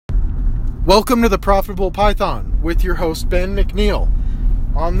Welcome to the Profitable Python with your host, Ben McNeil.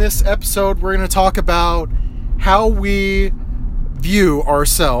 On this episode, we're going to talk about how we view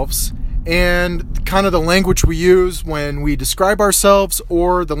ourselves and kind of the language we use when we describe ourselves,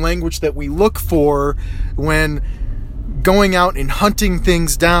 or the language that we look for when going out and hunting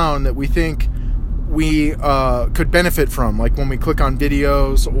things down that we think we could benefit from, like when we click on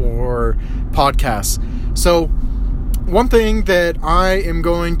videos or podcasts. So one thing that I am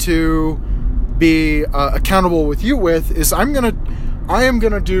going to be accountable with you with is I am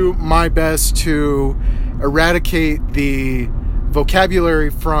gonna do my best to eradicate the vocabulary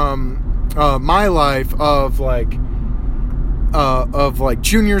from my life of like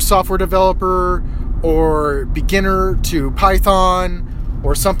junior software developer or beginner to Python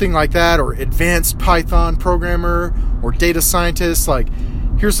or something like that, or advanced Python programmer or data scientist. Like,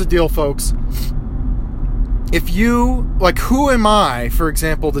 here's the deal, folks. If you, like, who am I, for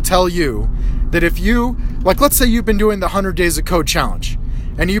example, to tell you that if you, like, let's say you've been doing the 100 Days of Code Challenge,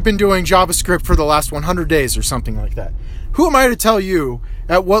 and you've been doing JavaScript for the last 100 days or something like that. Who am I to tell you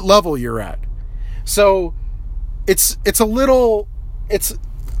at what level you're at? So,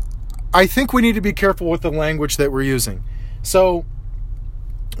 I think we need to be careful with the language that we're using. So,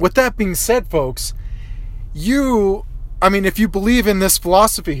 with that being said, folks, if you believe in this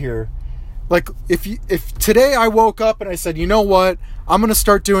philosophy here, like, if today I woke up and I said, you know what, I'm going to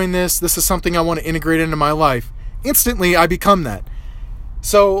start doing this is something I want to integrate into my life, instantly I become that.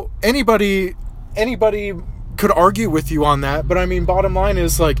 So anybody could argue with you on that, but I mean, bottom line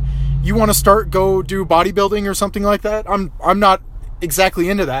is, like, you want to go do bodybuilding or something like that. I'm not exactly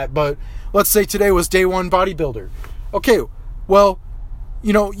into that, but let's say today was day one bodybuilder. Okay, well,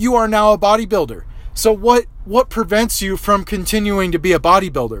 you are now a bodybuilder. So what prevents you from continuing to be a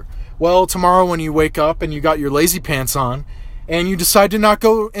bodybuilder? Well, tomorrow when you wake up and you got your lazy pants on and you decide to not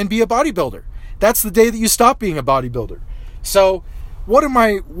go and be a bodybuilder, that's the day that you stop being a bodybuilder. So what am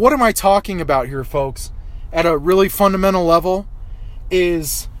I talking about here, folks, at a really fundamental level,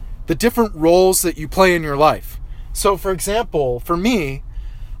 is the different roles that you play in your life. So, for example, for me,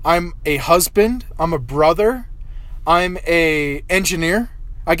 I'm a husband, I'm a brother, I'm a engineer.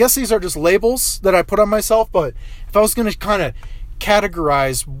 I guess these are just labels that I put on myself, but if I was going to kind of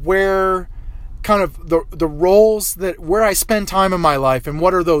categorize where kind of the roles where I spend time in my life and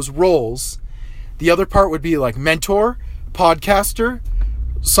what are those roles, the other part would be like mentor, podcaster,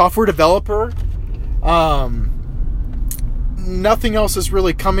 software developer. Nothing else is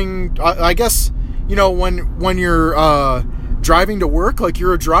really coming. I guess, when you're driving to work, like,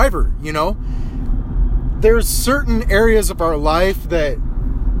 you're a driver, there's certain areas of our life that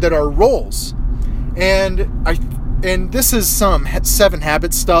are roles. And this is some 7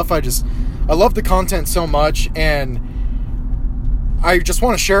 Habits stuff. I love the content so much, and I just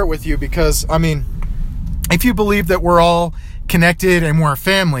want to share it with you because, I mean, if you believe that we're all connected and we're a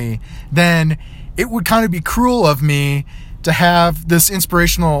family, then it would kind of be cruel of me to have this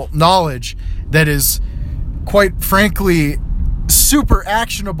inspirational knowledge that is, quite frankly, super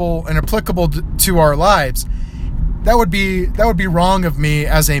actionable and applicable to our lives. That would be wrong of me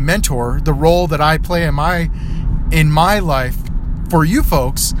as a mentor, the role that I play in my life for you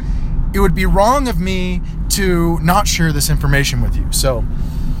folks. It would be wrong of me to not share this information with you. So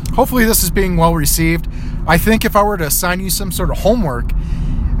hopefully this is being well received. I think if I were to assign you some sort of homework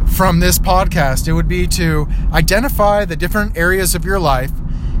from this podcast, it would be to identify the different areas of your life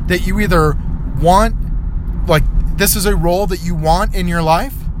that you either want, like, this is a role that you want in your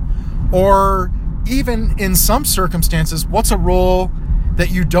life, or even in some circumstances, what's a role that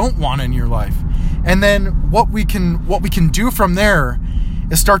you don't want in your life. And then what we can do from there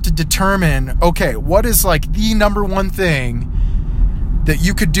is start to determine, okay, what is like the number one thing that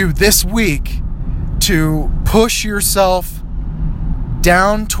you could do this week to push yourself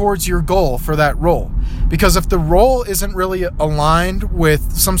down towards your goal for that role. Because if the role isn't really aligned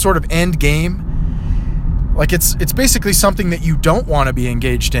with some sort of end game, like, it's basically something that you don't want to be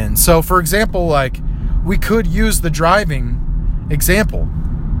engaged in. So, for example, like, we could use the driving example.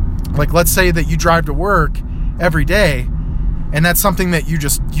 Like, let's say that you drive to work every day, and that's something that you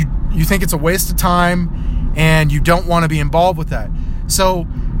think it's a waste of time, and you don't want to be involved with that. So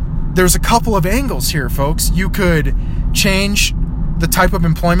there's a couple of angles here, folks. You could change the type of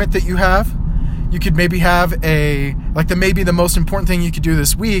employment that you have. You could maybe have maybe the most important thing you could do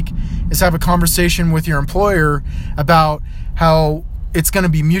this week is have a conversation with your employer about how it's going to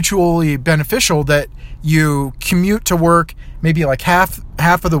be mutually beneficial that you commute to work maybe like half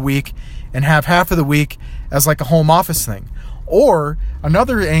of the week, and have half of the week as like a home office thing. Or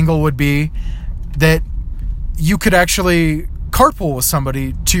another angle would be that you could actually carpool with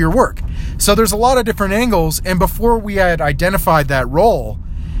somebody to your work. So there's a lot of different angles. And before we had identified that role,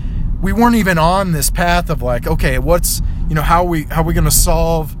 we weren't even on this path of like, okay, how are we going to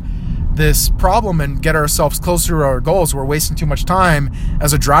solve this problem and get ourselves closer to our goals? We're wasting too much time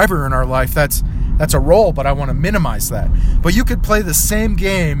as a driver in our life. That's a role, but I want to minimize that. But you could play the same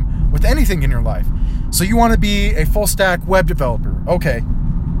game with anything in your life. So you want to be a full stack web developer. Okay.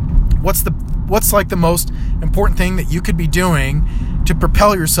 What's like the most important thing that you could be doing to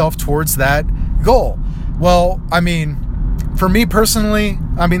propel yourself towards that goal? Well, I mean, for me personally,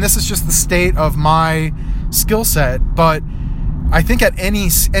 I mean, this is just the state of my skill set, but I think at any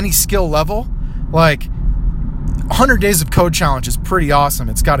skill level, like 100 Days of Code Challenge is pretty awesome.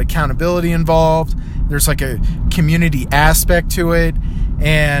 It's got accountability involved. There's like a community aspect to it.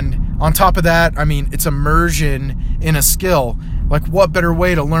 And on top of that, I mean, it's immersion in a skill. Like, what better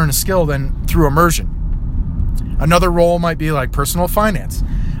way to learn a skill than through immersion? Another role might be like personal finance.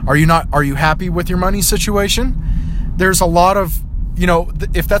 Are you happy with your money situation? There's a lot of,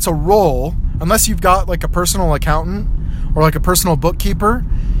 if that's a role, unless you've got like a personal accountant or like a personal bookkeeper,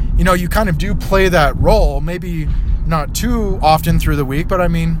 you kind of do play that role, maybe not too often through the week, but I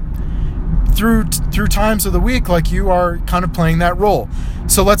mean, through times of the week, like you are kind of playing that role.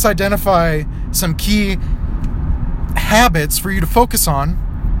 So let's identify some key habits for you to focus on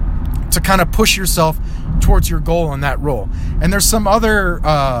to kind of push yourself towards your goal in that role. And there's some other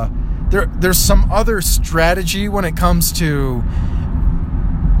there's some other strategy when it comes to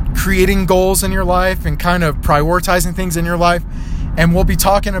creating goals in your life and kind of prioritizing things in your life, and we'll be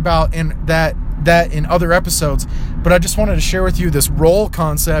talking about that in other episodes. But I just wanted to share with you this role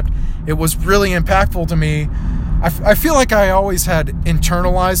concept. It was really impactful to me. I feel like I always had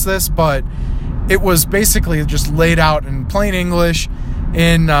internalized this, but it was basically just laid out in plain English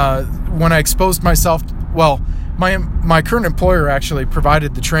when I exposed myself. Well, my current employer actually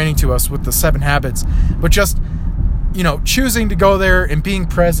provided the training to us with the 7 habits, but just choosing to go there and being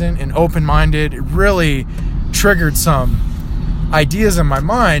present and open-minded, it really triggered some ideas in my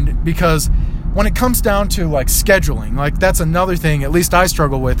mind, because when it comes down to like scheduling, like that's another thing at least I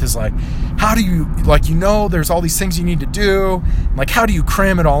struggle with, is like, how do you, like, there's all these things you need to do, like how do you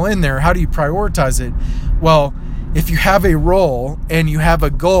cram it all in there? How do you prioritize it? Well, if you have a role and you have a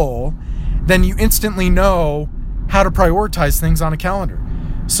goal, then you instantly know how to prioritize things on a calendar.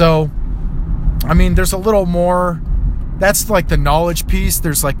 So, I mean, there's a little more. That's like the knowledge piece.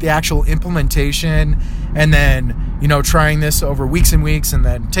 There's like the actual implementation, and then, trying this over weeks and weeks, and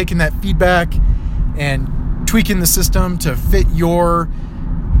then taking that feedback and tweaking the system to fit your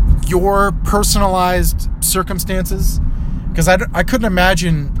personalized circumstances. Because I couldn't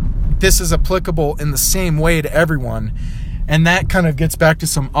imagine this is applicable in the same way to everyone. And that kind of gets back to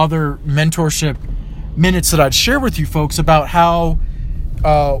some other mentorship minutes that I'd share with you folks about how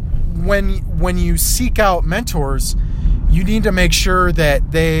when you seek out mentors, you need to make sure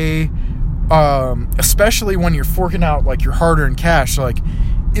that they, especially when you're forking out like your hard-earned cash, like,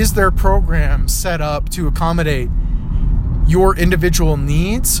 is their program set up to accommodate your individual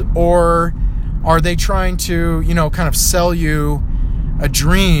needs, or are they trying to, kind of sell you a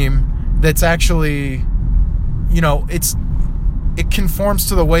dream that's actually, it conforms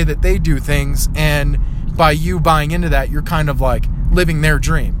to the way that they do things, and by you buying into that, you're kind of like living their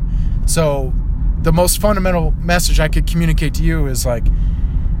dream. So the most fundamental message I could communicate to you is like,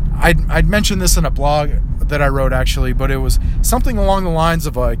 I'd mentioned this in a blog that I wrote actually, but it was something along the lines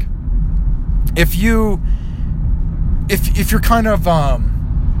of like, if you're kind of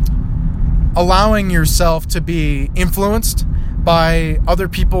allowing yourself to be influenced by other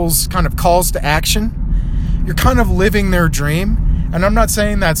people's kind of calls to action, you're kind of living their dream. And I'm not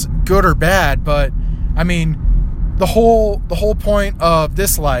saying that's good or bad, but I mean, the whole point of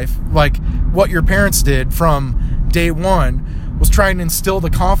this life, like what your parents did from day one, was trying to instill the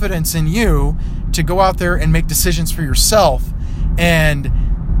confidence in you to go out there and make decisions for yourself and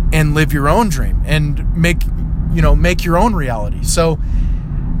live your own dream and make your own reality. So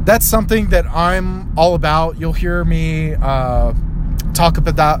that's something that I'm all about. You'll hear me talk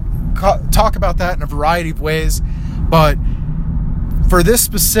about that in a variety of ways, but for this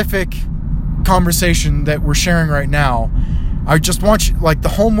specific conversation that we're sharing right now, I just want you, like, the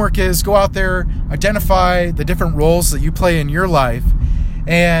homework is go out there, identify the different roles that you play in your life,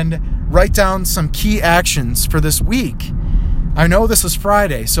 and write down some key actions for this week. I know this is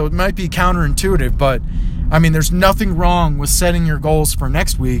Friday, so it might be counterintuitive, but I mean, there's nothing wrong with setting your goals for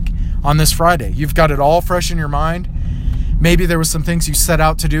next week on this Friday. You've got it all fresh in your mind. Maybe there was some things you set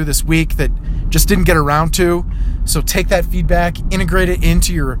out to do this week that just didn't get around to. So take that feedback, integrate it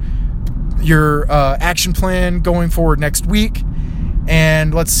into your action plan going forward next week,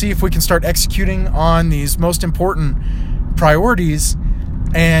 and let's see if we can start executing on these most important priorities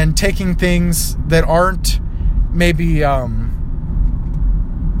and taking things that aren't maybe,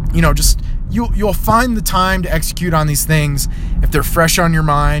 just you'll find the time to execute on these things if they're fresh on your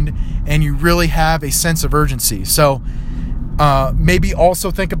mind and you really have a sense of urgency. So maybe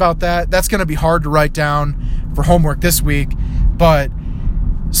also think about that. That's going to be hard to write down for homework this week, but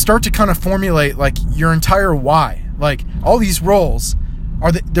start to kind of formulate like your entire why. Like all these roles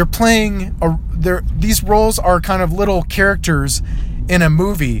these roles are kind of little characters in a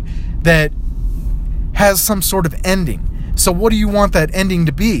movie that has some sort of ending. So what do you want that ending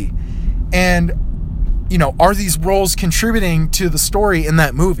to be? And, are these roles contributing to the story in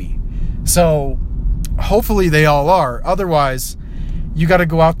that movie? So hopefully they all are. Otherwise, you got to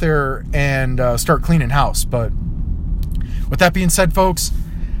go out there and start cleaning house. But with that being said, folks,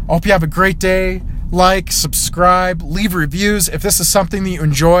 I hope you have a great day. Like, subscribe, leave reviews. If this is something that you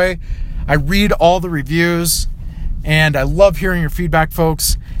enjoy, I read all the reviews, and I love hearing your feedback,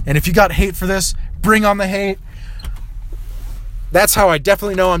 folks. And if you got hate for this, bring on the hate. That's how I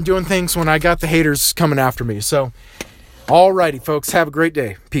definitely know I'm doing things, when I got the haters coming after me. So, alrighty, folks, have a great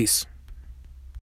day. Peace.